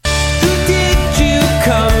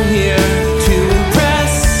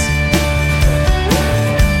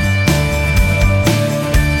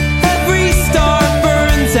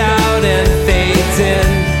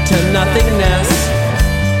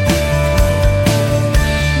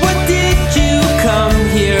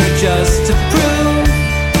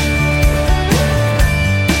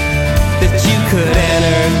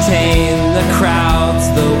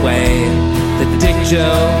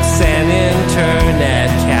jokes and internet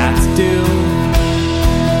cats do.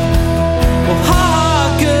 Well,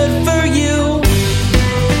 ha, good for you.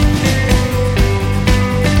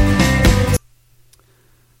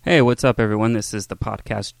 Hey, what's up, everyone? This is the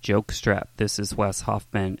podcast Jokestrap. This is Wes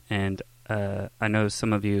Hoffman, and I know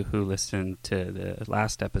some of you who listened to the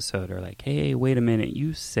last episode are like, hey, wait a minute,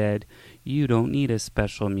 you said you don't need a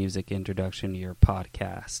special music introduction to your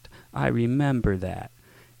podcast. I remember that.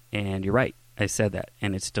 And you're right, I said that,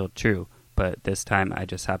 and it's still true, but this time I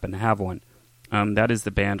just happen to have one. That is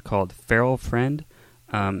the band called Feral Friend.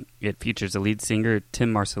 It features a lead singer,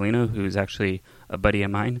 Tim Marcelino, who's actually a buddy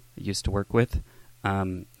of mine I used to work with.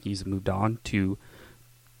 He's moved on to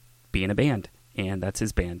be in a band, and that's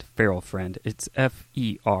his band, Feral Friend. It's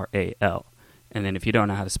F-E-R-A-L. And then if you don't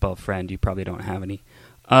know how to spell friend, you probably don't have any.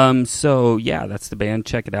 So yeah, that's the band.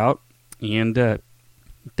 Check it out. And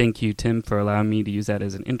thank you, Tim, for allowing me to use that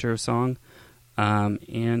as an intro song.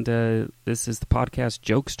 And this is the podcast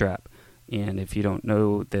Jokestrap. And if you don't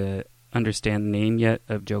understand the name yet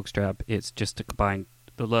of Jokestrap, it's just to combine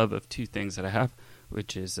the love of two things that I have,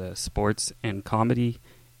 which is sports and comedy,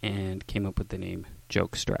 and came up with the name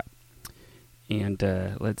Jokestrap. And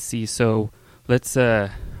let's see, so let's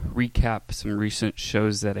recap some recent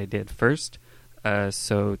shows that I did first.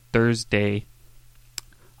 So Thursday,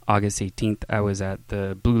 August 18th, I was at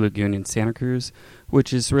the Blue Lagoon in Santa Cruz,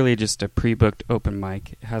 which is really just a pre-booked open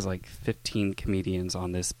mic. It has like 15 comedians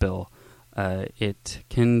on this bill. It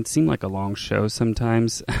can seem like a long show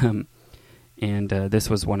sometimes, and this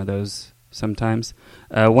was one of those sometimes.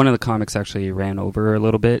 One of the comics actually ran over a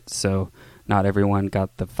little bit, so not everyone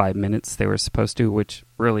got the 5 minutes they were supposed to, which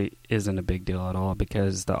really isn't a big deal at all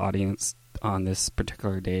because the audience on this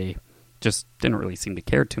particular day just didn't really seem to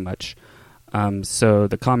care too much. So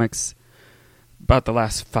the comics, about the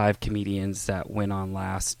last 5 comedians that went on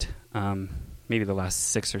last, maybe the last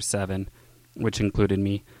 6 or 7, which included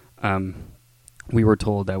me, we were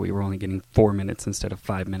told that we were only getting 4 minutes instead of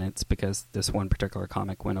 5 minutes because this one particular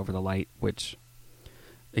comic went over the light, which,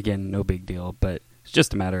 again, no big deal, but it's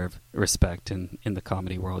just a matter of respect. And in the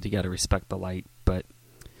comedy world, you got to respect the light, but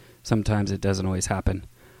sometimes it doesn't always happen.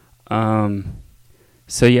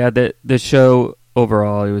 So yeah, the show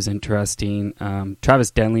overall, it was interesting.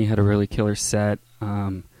 Travis Denley had a really killer set.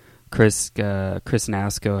 Chris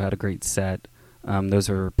Nasco had a great set. Those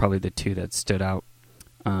are probably the two that stood out.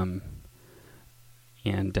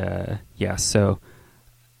 Yeah, so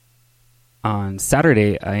on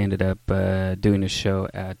Saturday, I ended up doing a show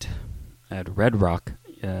at Red Rock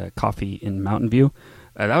Coffee in Mountain View.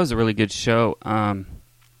 That was a really good show,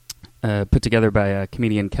 put together by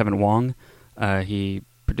comedian Kevin Wong. He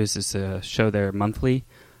produces a show there monthly,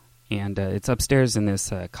 and it's upstairs in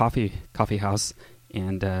this coffee house.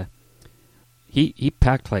 And he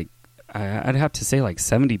packed like, I'd have to say like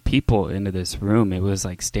 70 people into this room. It was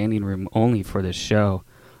like standing room only for this show,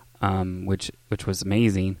 which was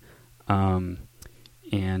amazing. It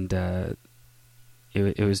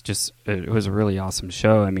was a really awesome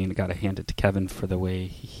show. I mean, I got to hand it to Kevin for the way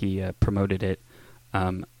he promoted it.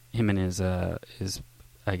 Him and his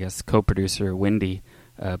I guess co-producer Wendy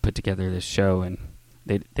put together this show, and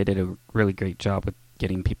they did a really great job with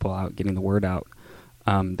getting people out, getting the word out.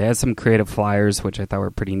 They had some creative flyers, which I thought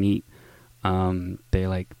were pretty neat. They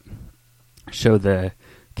like show the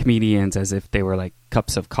comedians as if they were like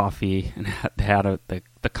cups of coffee, and they had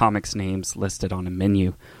the comics' names listed on a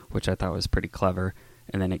menu, which I thought was pretty clever.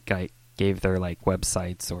 And then it gave their like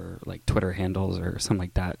websites or like Twitter handles or something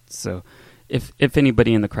like that. So if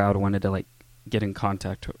anybody in the crowd wanted to like get in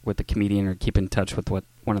contact with the comedian or keep in touch with what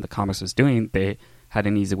one of the comics was doing, they had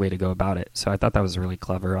an easy way to go about it. So I thought that was really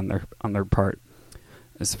clever on their part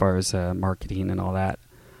as far as marketing and all that.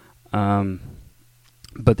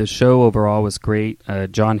 But the show overall was great.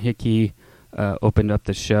 John Hickey opened up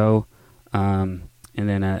the show, and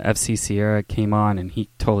then FC Sierra came on, and he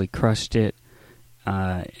totally crushed it.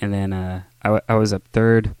 And then I was up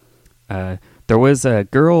third. There was a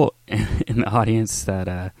girl in the audience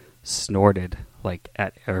that snorted like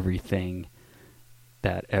at everything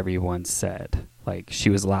that everyone said. Like,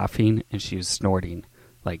 she was laughing and she was snorting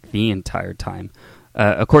like the entire time.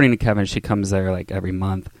 According to Kevin, she comes there like every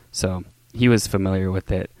month, so he was familiar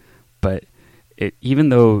with it. But even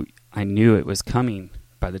though I knew it was coming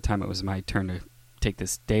by the time it was my turn to take the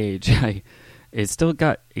stage, it still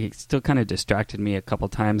kind of distracted me a couple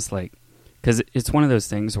times, like, because it's one of those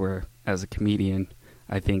things where, as a comedian,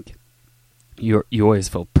 I think you always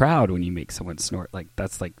feel proud when you make someone snort. Like,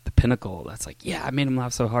 that's like the pinnacle. That's like, yeah, I made them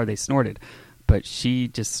laugh so hard they snorted. But she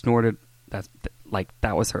just snorted.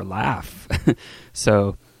 That was her laugh.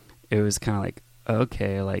 So it was kind of like,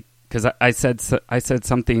 okay, like, because I said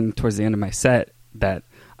something towards the end of my set that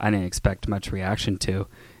I didn't expect much reaction to,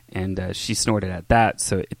 and she snorted at that,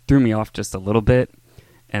 so it threw me off just a little bit,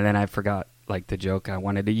 and then I forgot like the joke I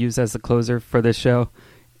wanted to use as the closer for this show,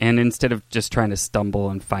 and instead of just trying to stumble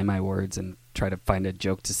and find my words and try to find a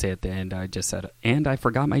joke to say at the end, I just said, and I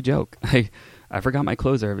forgot my joke. I forgot my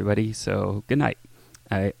closer, everybody, so good night.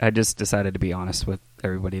 I just decided to be honest with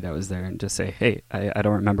everybody that was there and just say, hey, I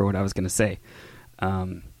don't remember what I was going to say.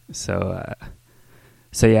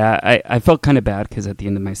 So yeah, I felt kind of bad because at the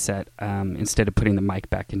end of my set, instead of putting the mic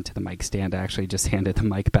back into the mic stand, I actually just handed the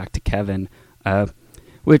mic back to Kevin,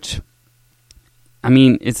 which, I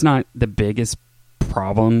mean, it's not the biggest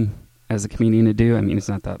problem as a comedian to do. I mean, it's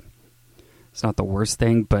not the worst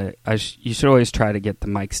thing, but you should always try to get the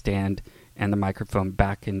mic stand and the microphone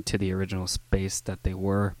back into the original space that they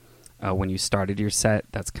were when you started your set.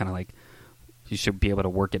 That's kind of like, you should be able to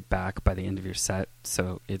work it back by the end of your set,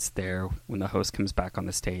 so it's there when the host comes back on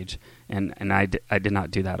the stage. And I did not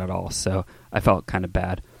do that at all, so I felt kind of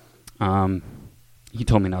bad. He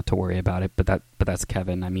told me not to worry about it, but that's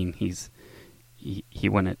Kevin. I mean, he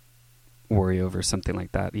wouldn't worry over something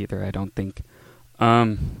like that either, I don't think.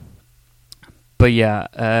 But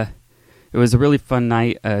yeah, it was a really fun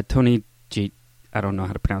night. Tony G, I don't know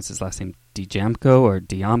how to pronounce his last name, Diamco or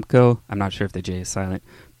Diamco. I'm not sure if the J is silent,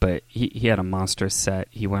 but he had a monstrous set.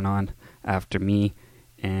 He went on after me,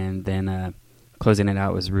 and then closing it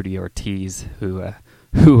out was Rudy Ortiz, who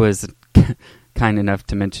was kind enough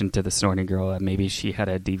to mention to the snorting girl that maybe she had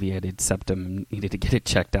a deviated septum and needed to get it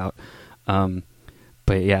checked out.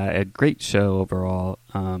 But yeah, a great show overall.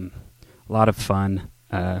 A lot of fun.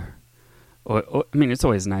 I mean, it's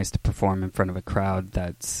always nice to perform in front of a crowd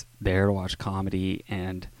that's there to watch comedy,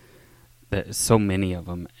 and there's so many of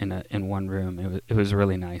them in one room. It was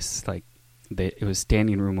really nice. Like it was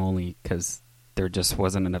standing room only because there just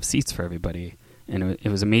wasn't enough seats for everybody, and it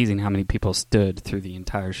was amazing how many people stood through the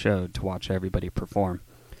entire show to watch everybody perform.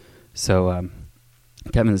 So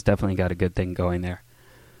Kevin's definitely got a good thing going there.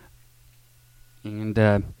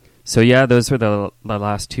 And so yeah, those were the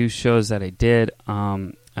last two shows that I did.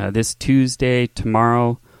 This Tuesday,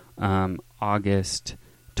 tomorrow, August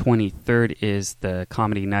 23rd, is the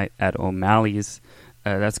comedy night at O'Malley's.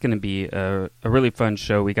 That's going to be a really fun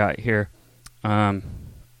show we got here. I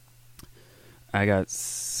got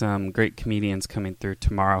some great comedians coming through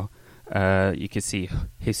tomorrow. You can see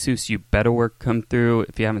Jesus You Better Work come through.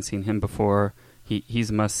 If you haven't seen him before, he's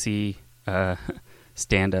a must-see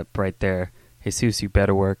stand-up right there. Jesus You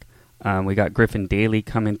Better Work. We got Griffin Daly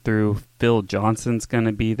coming through. Phil Johnson's going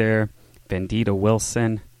to be there. Vandita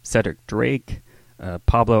Wilson, Cedric Drake,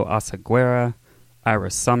 Pablo Asaguera,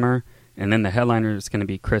 Ira Summer, and then the headliner is going to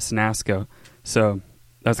be Chris Nasco. So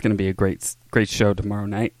that's going to be a great show tomorrow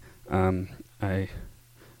night. I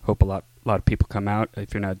hope a lot of people come out.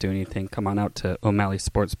 If you're not doing anything, come on out to O'Malley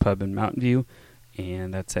Sports Pub in Mountain View,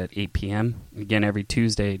 and that's at 8 p.m. Again, every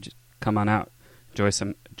Tuesday, just come on out.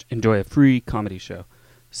 Enjoy a free comedy show.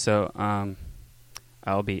 So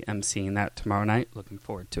I'll be emceeing that tomorrow night. Looking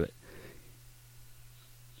forward to it.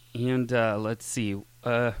 And let's see,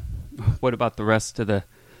 what about the rest of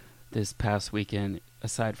this past weekend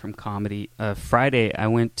aside from comedy? Friday I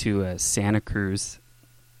went to Santa Cruz.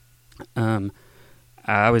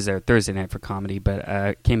 I was there Thursday night for comedy, but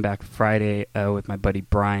I came back Friday with my buddy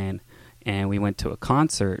Brian, and we went to a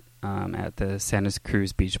concert at the Santa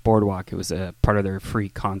Cruz Beach Boardwalk. It was a part of their free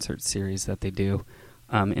concert series that they do,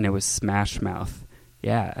 and it was Smash Mouth.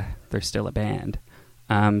 Yeah, they're still a band.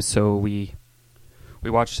 So we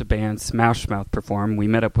watched the band Smash Mouth perform. We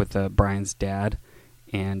met up with Brian's dad,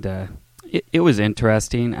 and it was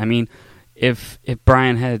interesting. I mean, if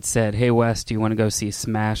Brian had said, "Hey Wes, do you want to go see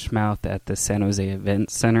Smash Mouth at the San Jose Event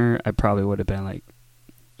Center?" I probably would have been like,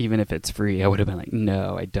 even if it's free, I would have been like,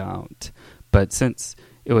 "No, I don't." But since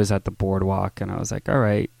it was at the boardwalk, and I was like, all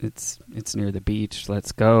right, it's near the beach,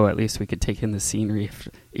 let's go. At least we could take in the scenery,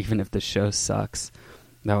 even if the show sucks.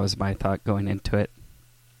 That was my thought going into it.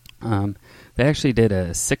 They actually did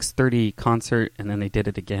a 6:30 concert, and then they did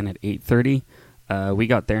it again at 8:30. We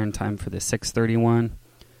got there in time for the 6:30 one,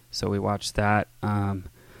 so we watched that.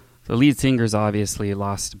 The lead singer's obviously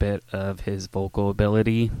lost a bit of his vocal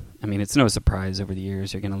ability. I mean, it's no surprise over the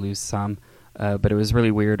years you're going to lose some, but it was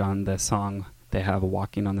really weird on the song they have,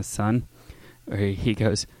 Walking on the Sun, where he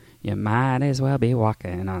goes, "You might as well be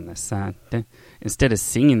walking on the sun." Instead of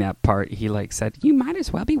singing that part, he said, "You might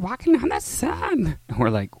as well be walking on the sun." And we're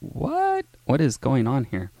like, what? What is going on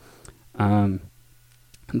here?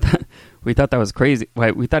 We thought that was crazy.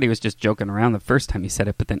 We thought he was just joking around the first time he said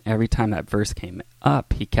it, but then every time that verse came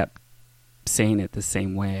up, he kept saying it the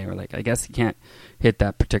same way, or like I guess he can't hit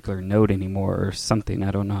that particular note anymore or something.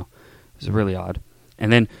 I don't know. It was really odd.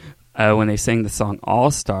 And then when they sang the song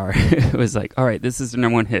All Star, it was like, all right, this is the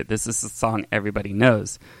number one hit. This is the song everybody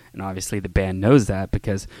knows. And obviously the band knows that,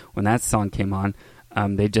 because when that song came on,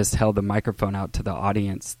 they just held the microphone out to the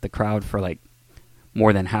audience, the crowd, for like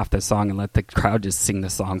more than half the song and let the crowd just sing the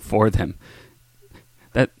song for them.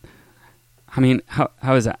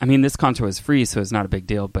 How is that? I mean, this concert was free, so it's not a big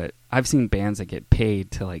deal, but I've seen bands that get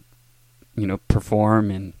paid to, like, you know,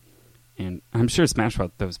 perform, and I'm sure Smash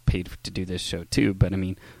Mouth was paid to do this show too, but I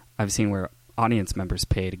mean, I've seen where audience members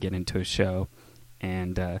pay to get into a show,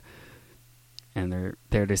 and they're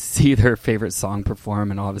there to see their favorite song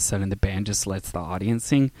perform, and all of a sudden the band just lets the audience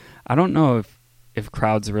sing. I don't know if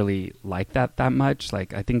crowds really like that much.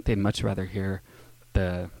 Like, I think they'd much rather hear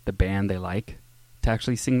the band they like to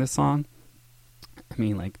actually sing the song. I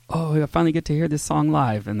mean, like, oh, I finally get to hear this song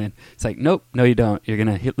live. And then it's like, nope, no, you don't. You're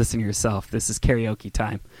going to listen to yourself. This is karaoke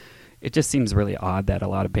time. It just seems really odd that a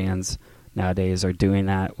lot of bands nowadays are doing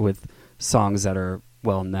that with songs that are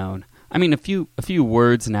well known. I mean, a few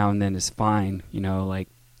words now and then is fine, you know, like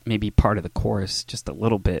maybe part of the chorus just a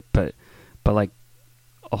little bit, but like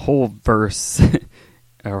a whole verse,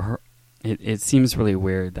 or it seems really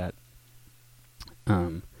weird that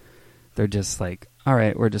they're just like, all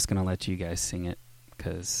right, we're just going to let you guys sing it.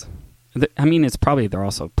 Because, I mean, they're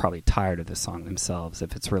also probably tired of the song themselves.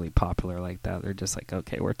 If it's really popular like that, they're just like,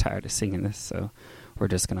 okay, we're tired of singing this, so we're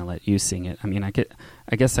just going to let you sing it. I mean, I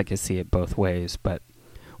guess I could see it both ways, but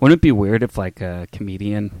wouldn't it be weird if, like, a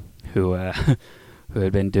comedian who had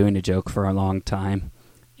been doing a joke for a long time,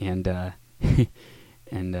 and he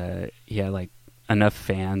had, like, enough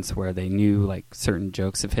fans where they knew, like, certain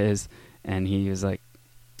jokes of his, and he was, like,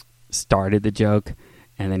 started the joke,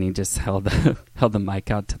 and then he just held the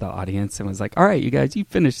mic out to the audience and was like, all right, you guys, you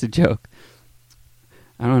finish the joke.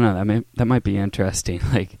 I don't know. That might be interesting.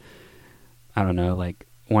 Like, I don't know. Like,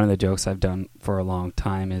 one of the jokes I've done for a long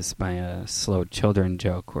time is my slow children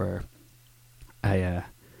joke, where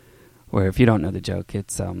if you don't know the joke,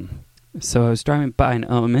 it's so I was driving by an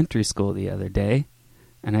elementary school the other day,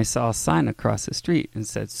 and I saw a sign across the street and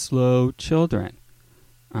said slow children.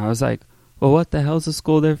 I was like, well, what the hell's the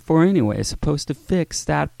school there for anyway? It's supposed to fix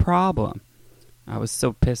that problem. I was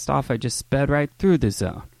so pissed off, I just sped right through the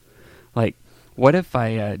zone. Like, what if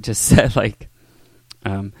I just said, like,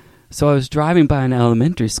 so I was driving by an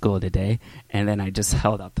elementary school today, and then I just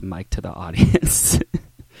held out the mic to the audience.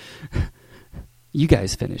 You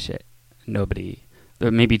guys finish it. Nobody, there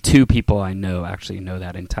may be 2 people I know actually know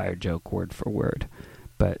that entire joke word for word,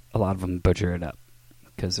 but a lot of them butcher it up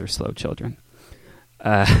because they're slow children.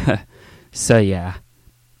 So yeah.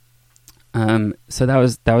 So that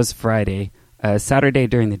was Friday. Saturday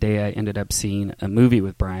during the day, I ended up seeing a movie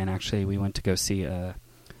with Brian. Actually, we went to go see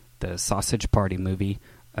the Sausage Party movie,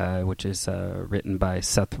 which is written by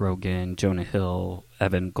Seth Rogen, Jonah Hill,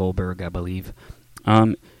 Evan Goldberg, I believe.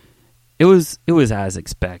 It was as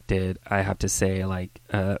expected. I have to say, like,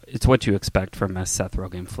 it's what you expect from a Seth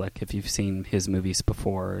Rogen flick. If you've seen his movies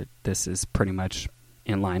before, this is pretty much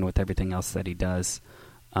in line with everything else that he does.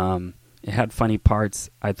 It had funny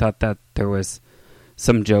parts. I thought that there was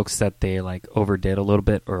some jokes that they, like, overdid a little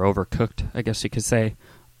bit, or overcooked, I guess you could say.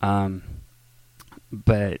 But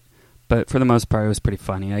for the most part, it was pretty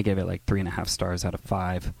funny. I gave it like 3.5 stars out of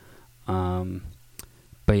 5.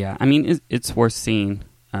 But yeah, I mean, it's worth seeing,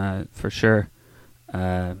 for sure.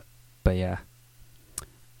 But yeah.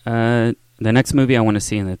 The next movie I want to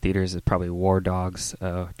see in the theaters is probably War Dogs.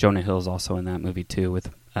 Jonah Hill's also in that movie too,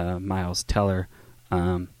 with Miles Teller.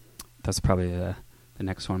 That's probably the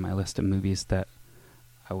next one on my list of movies that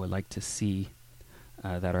I would like to see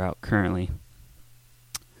that are out currently.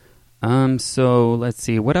 So let's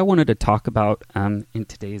see. What I wanted to talk about in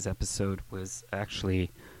today's episode was actually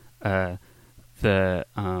to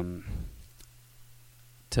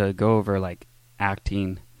go over, like,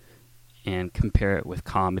 acting and compare it with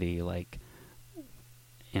comedy, like,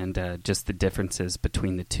 and just the differences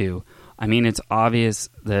between the two. I mean, it's obvious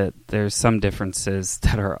that there's some differences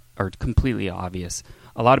that are completely obvious.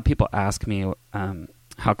 A lot of people ask me,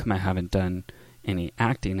 how come I haven't done any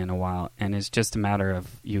acting in a while? And it's just a matter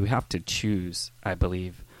of, you have to choose, I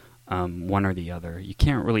believe, one or the other. You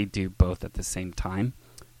can't really do both at the same time.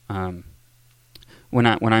 When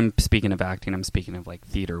I'm speaking of acting, I'm speaking of, like,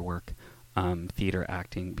 theater work, theater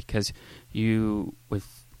acting, because when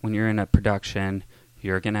you're in a production,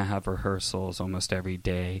 you're going to have rehearsals almost every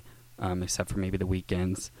day, except for maybe the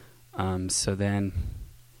weekends. So then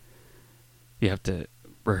you have to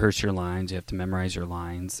rehearse your lines. You have to memorize your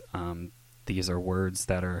lines. These are words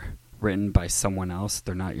that are written by someone else.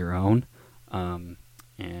 They're not your own. and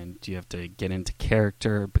you have to get into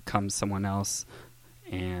character, become someone else,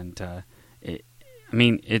 and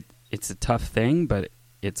it's a tough thing, but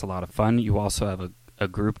it's a lot of fun. You also have a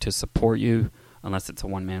group to support you, unless it's a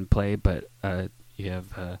one-man play, but you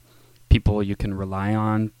have people you can rely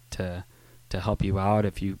on to help you out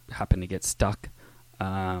if you happen to get stuck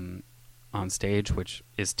on stage, which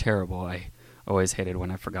is terrible. I always hated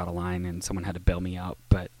when I forgot a line and someone had to bail me out,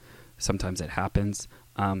 but sometimes it happens.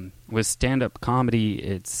 With stand-up comedy,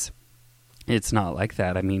 it's not like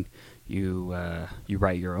that. I mean, you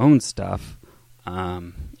write your own stuff,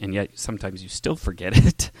 and yet sometimes you still forget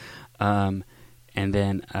it, and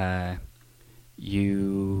then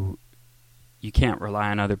you can't rely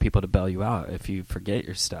on other people to bail you out. If you forget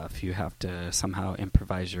your stuff, you have to somehow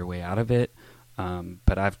improvise your way out of it.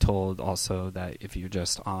 But I've told also that if you're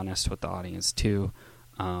just honest with the audience too,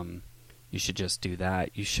 you should just do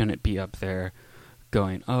that. You shouldn't be up there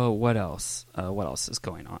going, oh, what else? What else is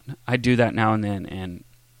going on? I do that now and then, and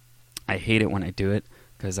I hate it when I do it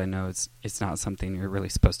because I know it's not something you're really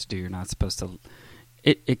supposed to do. You're not supposed to.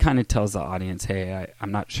 It kind of tells the audience, hey,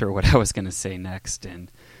 I'm not sure what I was going to say next, and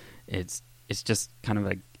it's just kind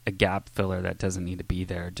of a gap filler that doesn't need to be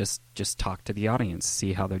there. Just talk to the audience,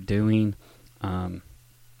 see how they're doing.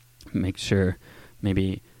 Make sure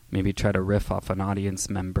maybe try to riff off an audience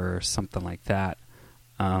member or something like that.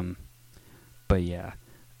 But yeah,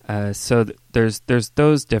 so there's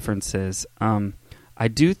those differences. I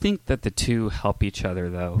do think that the two help each other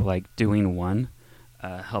though. Like doing one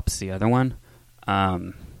helps the other one.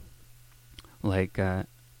 I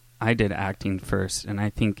did acting first, and I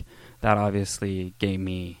think that obviously gave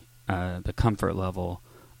me the comfort level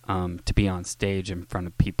to be on stage in front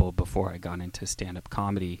of people before I got into stand-up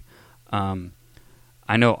comedy.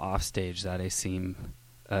 I know off stage that I seem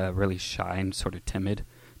really shy and sort of timid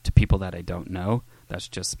to people that I don't know. That's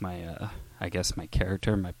just my, I guess, my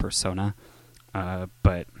character, my persona.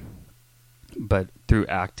 But through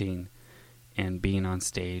acting and being on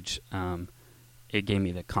stage, it gave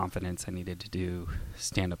me the confidence I needed to do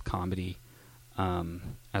stand-up comedy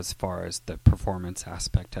as far as the performance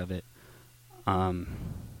aspect of it.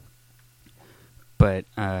 But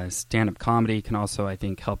stand-up comedy can also, I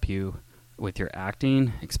think, help you with your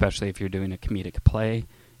acting, especially if you're doing a comedic play.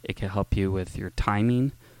 It can help you with your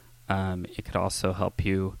timing. It could also help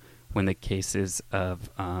you when the cases of,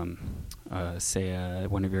 say,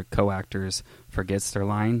 one of your co-actors forgets their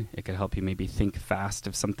line. It could help you maybe think fast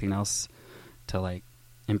of something else to like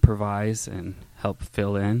improvise and help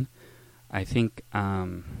fill in. I think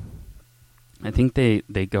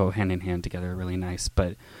they go hand in hand together really nice,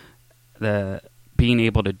 but the being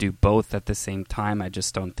able to do both at the same time, I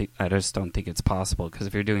just don't think it's possible, because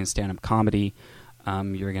if you're doing stand-up comedy,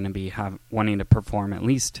 you're going to be wanting to perform at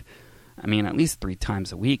least 3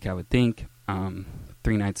 times a week, I would think,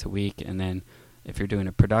 3 nights a week, and then if you're doing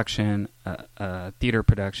a production, a theater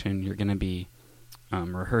production, you're going to be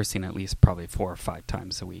rehearsing at least probably 4 or 5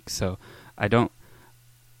 times a week. So I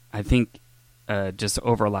think just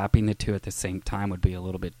overlapping the two at the same time would be a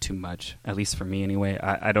little bit too much, at least for me anyway.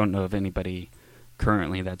 I don't know of anybody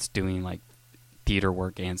currently that's doing like theater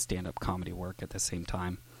work and stand-up comedy work at the same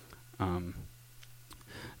time.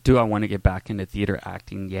 Do I want to get back into theater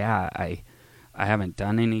acting? Yeah, I haven't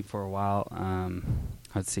done any for a while.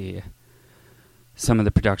 Let's see. Some of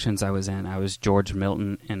the productions I was in, I was George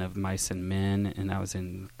Milton in Of Mice and Men, and I was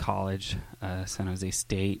in college, San Jose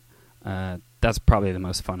State. That's probably the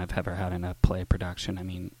most fun I've ever had in a play production. I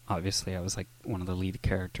mean, obviously I was like one of the lead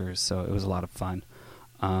characters, so it was a lot of fun.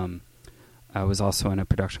 I was also in a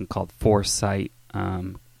production called Foresight,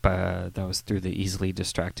 that was through the Easily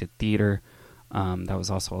Distracted Theater. That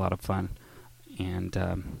was also a lot of fun. And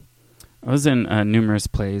I was in numerous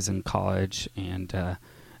plays in college, and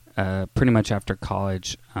pretty much after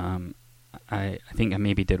college, I think I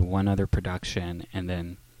maybe did one other production, and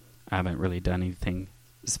then I haven't really done anything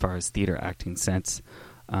as far as theater acting since.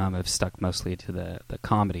 I've stuck mostly to the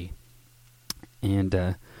comedy.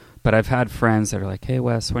 And but I've had friends that are like, hey,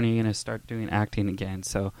 Wes, when are you going to start doing acting again?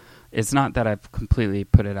 So it's not that I've completely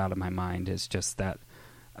put it out of my mind. It's just that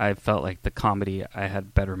I felt like the comedy, I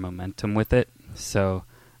had better momentum with it. So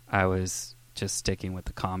I was just sticking with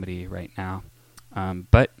the comedy right now.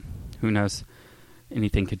 But who knows?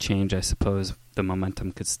 Anything could change, I suppose. The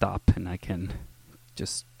momentum could stop, and I can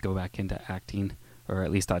just go back into acting, or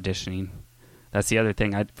at least auditioning. That's the other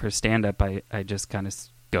thing. For stand-up, I just kind of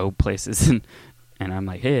go places, and I'm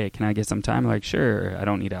like, hey, can I get some time? I'm like, sure. I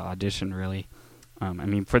don't need to audition, really. I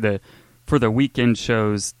mean, for the weekend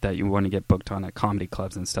shows that you want to get booked on at comedy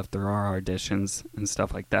clubs and stuff, there are auditions and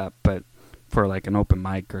stuff like that. But for like an open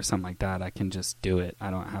mic or something like that, I can just do it.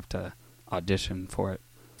 I don't have to audition for it.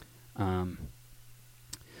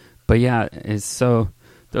 But yeah, it's so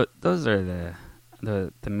those are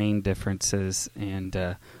the main differences, and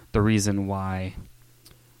the reason why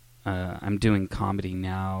I'm doing comedy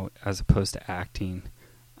now as opposed to acting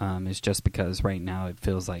is just because right now it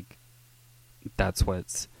feels like that's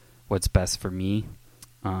what's best for me,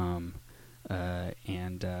 so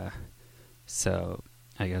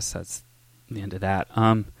I guess that's the end of that.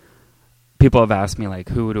 People have asked me, like,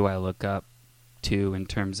 who do I look up to in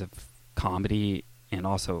terms of comedy and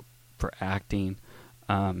also for acting.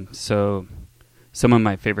 So some of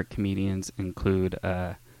my favorite comedians include,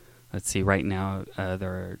 let's see, right now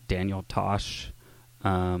there are Daniel Tosh.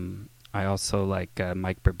 I also like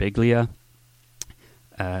Mike Birbiglia.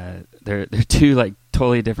 They're two like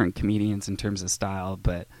totally different comedians in terms of style,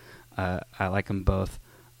 but I like them both.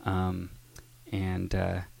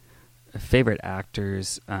 Favorite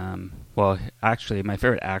actors. Well, actually, my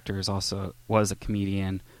favorite actor was a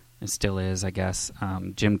comedian. It still is, I guess.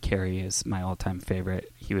 Jim Carrey is my all-time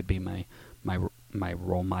favorite. He would be my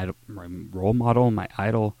role model, my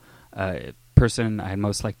idol, person I'd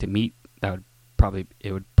most like to meet. It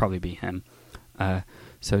would probably be him.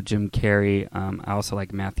 So Jim Carrey. I also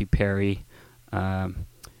like Matthew Perry. Who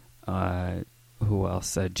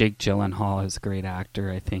else? Jake Gyllenhaal is a great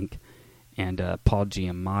actor, I think, and Paul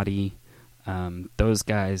Giamatti. Those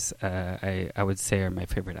guys, I would say, are my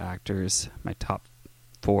favorite actors. My top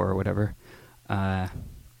 4 or whatever. I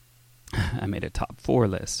made a top 4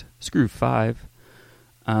 list. Screw 5.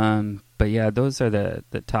 But yeah, those are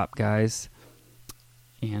the top guys.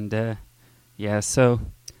 And yeah, so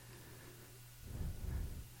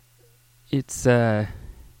it's a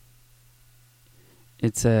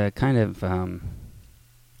kind of I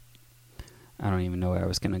don't even know where I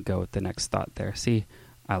was going to go with the next thought there. See,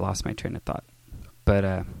 I lost my train of thought. But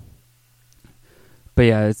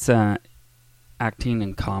yeah, it's acting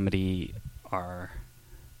and comedy are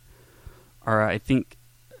I think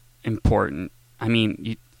important. I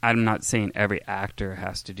mean, I'm not saying every actor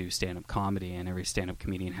has to do stand-up comedy and every stand-up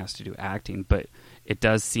comedian has to do acting, but it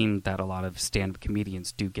does seem that a lot of stand-up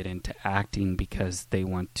comedians do get into acting because they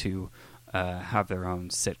want to have their own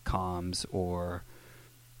sitcoms or,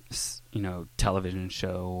 you know, television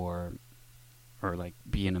show or like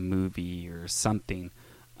be in a movie or something.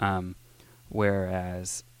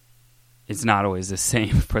 Whereas it's not always the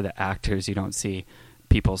same for the actors. You don't see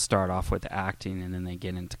people start off with acting and then they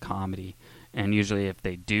get into comedy. And usually if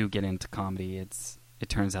they do get into comedy, it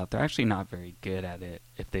turns out they're actually not very good at it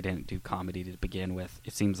if they didn't do comedy to begin with.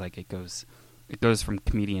 It seems like it goes from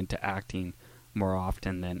comedian to acting more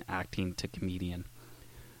often than acting to comedian.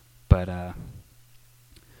 But I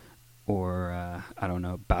don't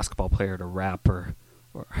know, basketball player to rapper,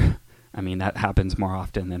 or I mean, that happens more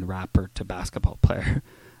often than rapper to basketball player.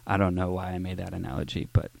 I don't know why I made that analogy,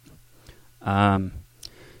 but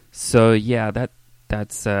so yeah,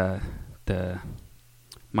 that's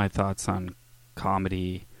my thoughts on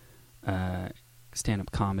comedy,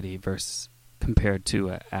 stand-up comedy versus compared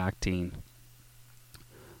to acting.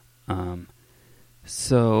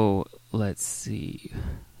 So let's see,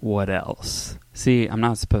 what else? See, I'm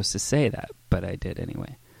not supposed to say that, but I did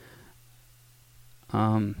anyway.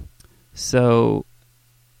 So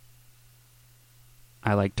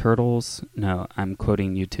I like turtles. No, I'm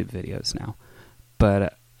quoting YouTube videos now.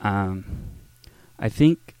 But I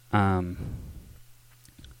think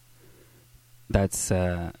that's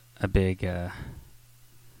a big, I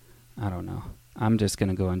don't know. I'm just going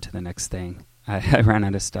to go into the next thing. I ran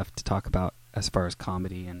out of stuff to talk about as far as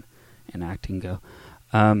comedy and acting go.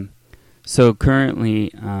 So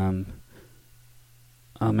currently, I'm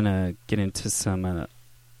going to get into some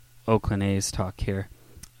Oakland A's talk here.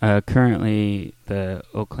 Currently, the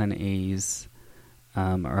Oakland A's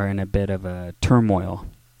are in a bit of a turmoil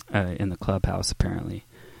in the clubhouse, apparently,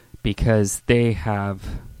 because they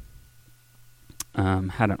have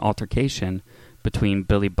had an altercation between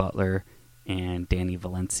Billy Butler and Danny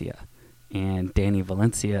Valencia. And Danny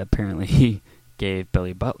Valencia apparently gave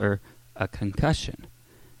Billy Butler a concussion.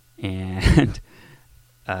 And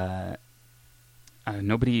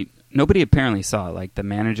nobody apparently saw it. Like, the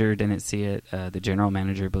manager didn't see it. The general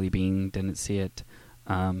manager, Billy Beane, didn't see it.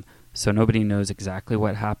 So nobody knows exactly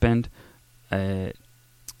what happened. But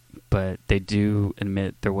they do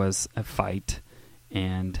admit there was a fight.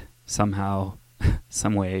 And somehow,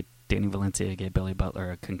 some way, Danny Valencia gave Billy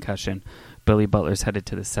Butler a concussion. Billy Butler's headed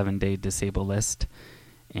to the 7-day disabled list.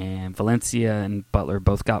 And Valencia and Butler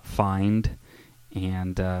both got fined.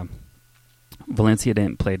 And Valencia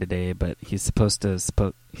didn't play today, but he's supposed to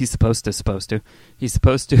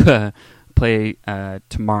play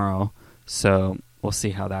tomorrow. So we'll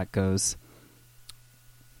see how that goes.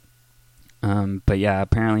 But yeah,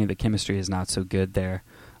 apparently the chemistry is not so good there.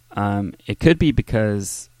 It could be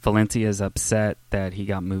because Valencia is upset that he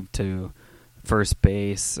got moved to first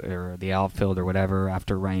base or the outfield or whatever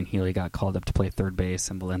after Ryan Healy got called up to play third base,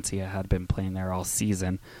 and Valencia had been playing there all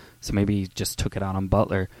season. So maybe he just took it out on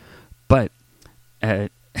Butler. But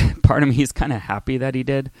part of me is kind of happy that he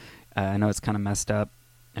did. I know it's kind of messed up.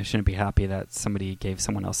 I shouldn't be happy that somebody gave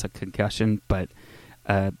someone else a concussion, but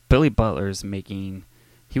Billy Butler's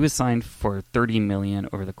he was signed for $30 million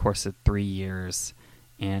over the course of 3 years,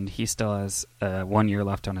 and he still has 1 year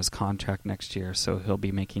left on his contract next year, so he'll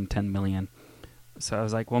be making $10 million. So I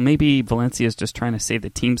was like, well, maybe Valencia is just trying to save the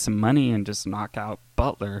team some money and just knock out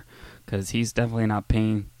Butler, because he's definitely not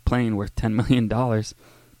playing worth $10 million.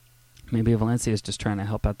 Maybe Valencia is just trying to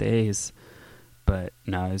help out the A's. But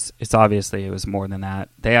no, it's obviously it was more than that.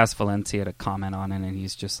 They asked Valencia to comment on it, and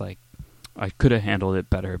he's just like, I could have handled it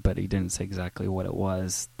better, but he didn't say exactly what it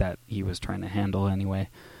was that he was trying to handle anyway.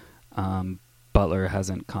 Butler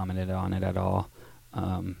hasn't commented on it at all.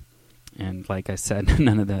 And like I said,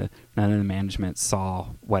 none of the management saw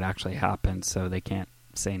what actually happened, so they can't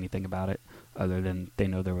say anything about it other than they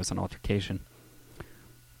know there was an altercation.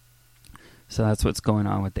 So that's what's going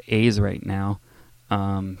on with the A's right now.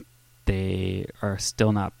 They are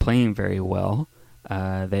still not playing very well.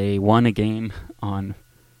 They won a game on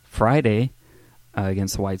Friday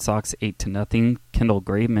against the White Sox, 8-0. Kendall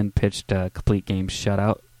Graveman pitched a complete game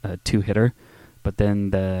shutout, a 2-hitter. But then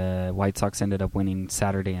the White Sox ended up winning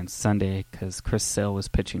Saturday and Sunday because Chris Sale was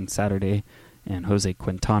pitching Saturday and Jose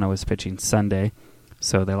Quintana was pitching Sunday.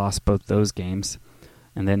 So they lost both those games.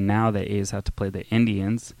 And then now the A's have to play the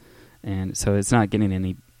Indians. And so it's not getting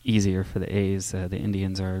any easier for the A's. The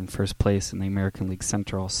Indians are in first place in the American League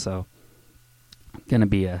Central. So going to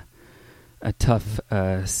be a tough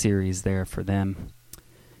series there for them.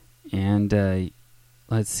 And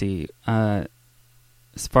let's see.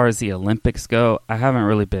 As far as the Olympics go, I haven't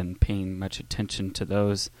really been paying much attention to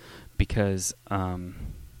those because I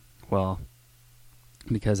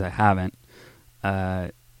haven't.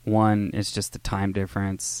 One, it's just the time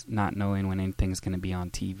difference, not knowing when anything's going to be on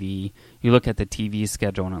TV. You look at the TV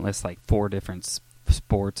schedule and it lists like 4 different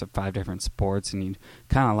sports or 5 different sports, and you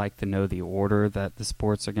kind of like to know the order that the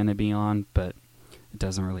sports are going to be on, but it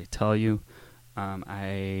doesn't really tell you.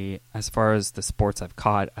 As far as the sports I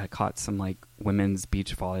caught some like women's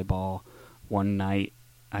beach volleyball. One night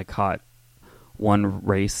I caught one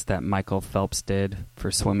race that Michael Phelps did for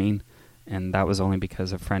swimming, and that was only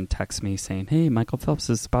because a friend texted me saying, hey, Michael Phelps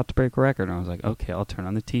is about to break a record, and I was like, okay, I'll turn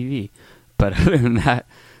on the TV. But other than that,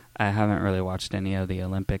 I haven't really watched any of the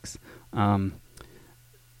Olympics. I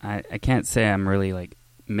can't say I'm really like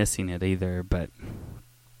missing it either, but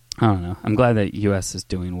I don't know. I'm glad that U.S. is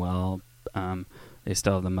doing well. They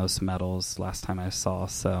still have the most medals last time I saw,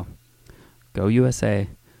 so go USA.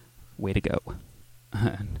 Way to go.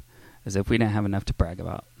 As if we didn't have enough to brag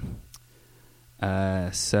about.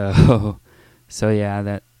 So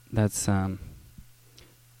yeah, that's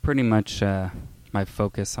pretty much my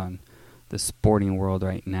focus on the sporting world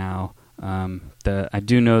right now. I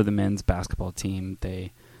do know the men's basketball team,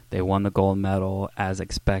 they won the gold medal as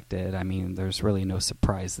expected. I mean, there's really no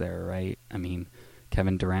surprise there, right? I mean,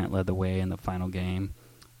 Kevin Durant led the way in the final game.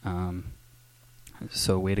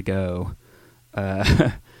 So way to go.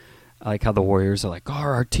 I like how the Warriors are like, oh,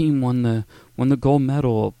 our team won the gold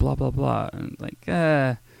medal, blah, blah, blah. And like,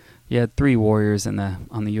 you had 3 Warriors on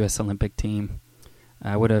the U.S. Olympic team.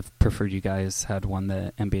 I would have preferred you guys had won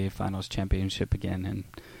the NBA Finals championship again and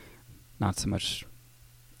not so much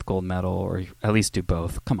the gold medal, or at least do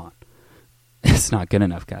both. Come on. It's not good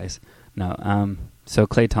enough, guys. No. So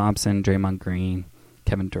Klay Thompson, Draymond Green,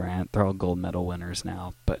 Kevin Durant, they're all gold medal winners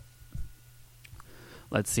now. But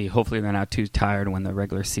let's see. Hopefully they're not too tired when the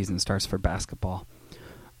regular season starts for basketball.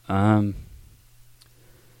 And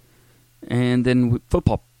then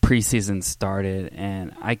football preseason started,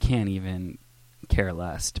 and I can't even care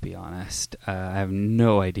less, to be honest. I have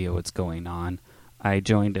no idea what's going on. I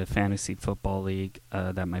joined a fantasy football league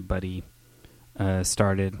that my buddy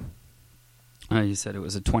started. He said it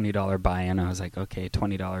was a $20 buy-in. I was like, okay,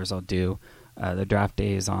 $20 I'll do. The draft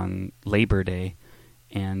day is on Labor Day,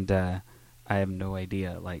 and I have no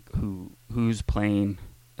idea like who's playing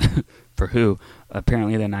for who.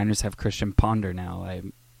 Apparently the Niners have Christian Ponder now.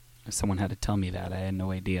 Someone had to tell me that. I had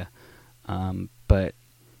no idea. But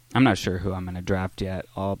I'm not sure who I'm going to draft yet.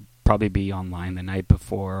 I'll probably be online the night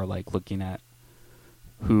before, like looking at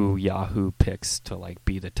who Yahoo picks to like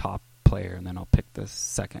be the top player, and then I'll pick the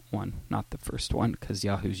second one, not the first one, because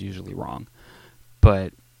Yahoo's usually wrong.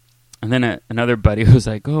 But And then another buddy was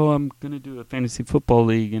like, "Oh, I'm going to do a fantasy football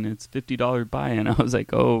league, and it's $50 buy-in." I was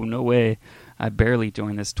like, "Oh, no way. I barely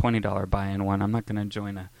joined this $20 buy-in one. I'm not going to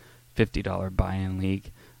join a $50 buy-in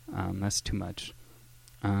league. That's too much."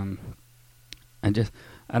 I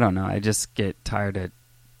don't know. I just get tired of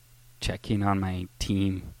checking on my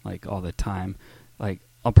team, like, all the time. Like,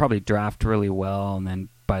 I'll probably draft really well, and then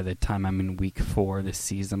by the time I'm in week 4 this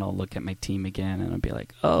season, I'll look at my team again, and I'll be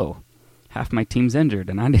like, "Oh, half my team's injured,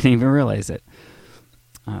 and I didn't even realize it."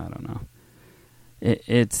 I don't know.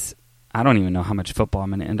 I don't even know how much football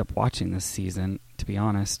I'm going to end up watching this season, to be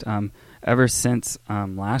honest. Ever since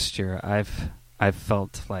last year, I've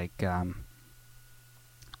felt like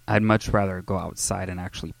I'd much rather go outside and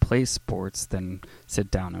actually play sports than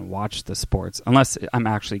sit down and watch the sports. Unless I'm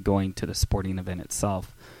actually going to the sporting event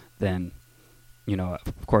itself, then,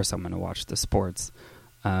 of course I'm going to watch the sports.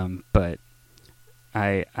 But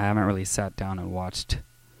I haven't really sat down and watched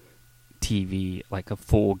TV, like a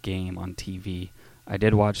full game on TV. I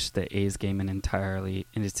did watch the A's game in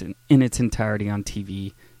its entirety on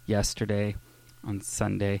TV yesterday, on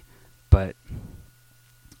Sunday, but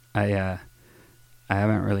I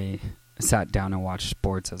haven't really sat down and watched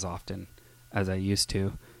sports as often as I used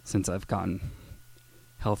to since I've gotten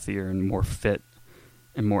healthier and more fit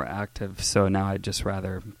and more active. So now I'd just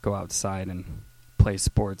rather go outside and play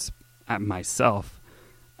sports at myself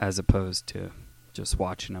as opposed to just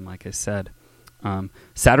watching them, like I said.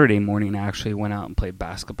 Saturday morning, I actually went out and played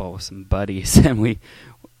basketball with some buddies, and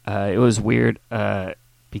it was weird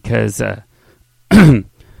because I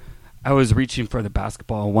was reaching for the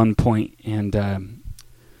basketball at one point, and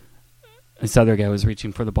this other guy was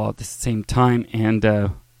reaching for the ball at the same time, and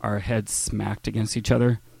our heads smacked against each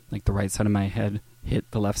other. Like the right side of my head hit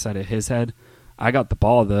the left side of his head. I got the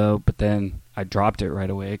ball, though, but then I dropped it right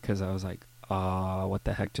away because I was like, what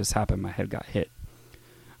the heck just happened? My head got hit.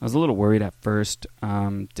 I was a little worried at first.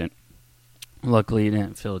 Luckily,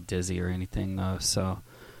 didn't feel dizzy or anything, though, so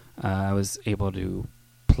I was able to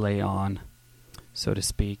play on, so to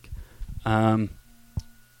speak.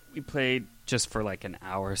 We played just for like an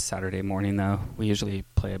hour Saturday morning, though. We usually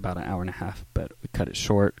play about an hour and a half, but we cut it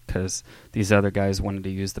short because these other guys wanted to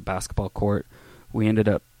use the basketball court.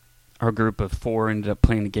 Our group of 4 ended up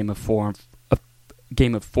playing a game of 4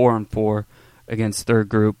 on 4 against their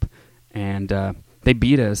group, and they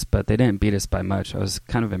beat us, but they didn't beat us by much. I was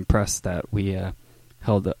kind of impressed that we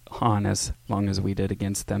held on as long as we did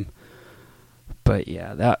against them. But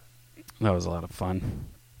yeah, that was a lot of fun.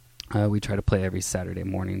 We try to play every Saturday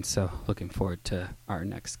morning, so looking forward to our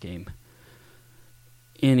next game.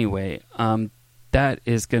 Anyway, that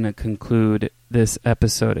is going to conclude this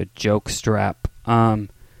episode of Jokestrap.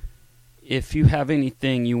 If you have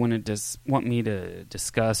anything you want me to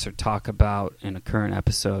discuss or talk about in a current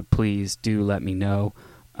episode, please do let me know.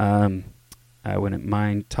 I wouldn't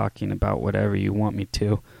mind talking about whatever you want me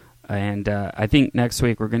to. And I think next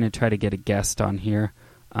week we're going to try to get a guest on here.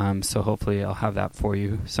 So hopefully I'll have that for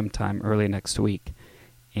you sometime early next week.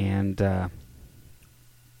 And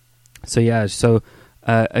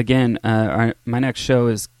again, my next show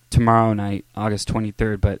is tomorrow night, August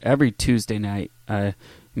 23rd, but every Tuesday night, you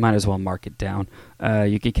might as well mark it down.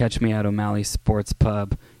 You can catch me at O'Malley Sports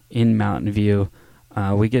Pub in Mountain View.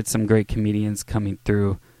 We get some great comedians coming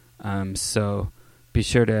through, so be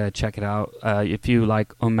sure to check it out. If you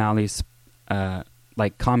like O'Malley's,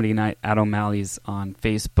 like Comedy Night at O'Malley's on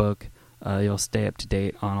Facebook, you'll stay up to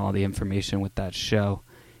date on all the information with that show.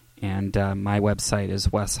 And my website is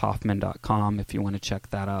weshoffman.com if you want to check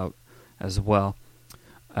that out as well.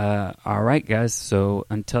 All right, guys, so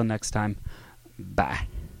until next time, bye.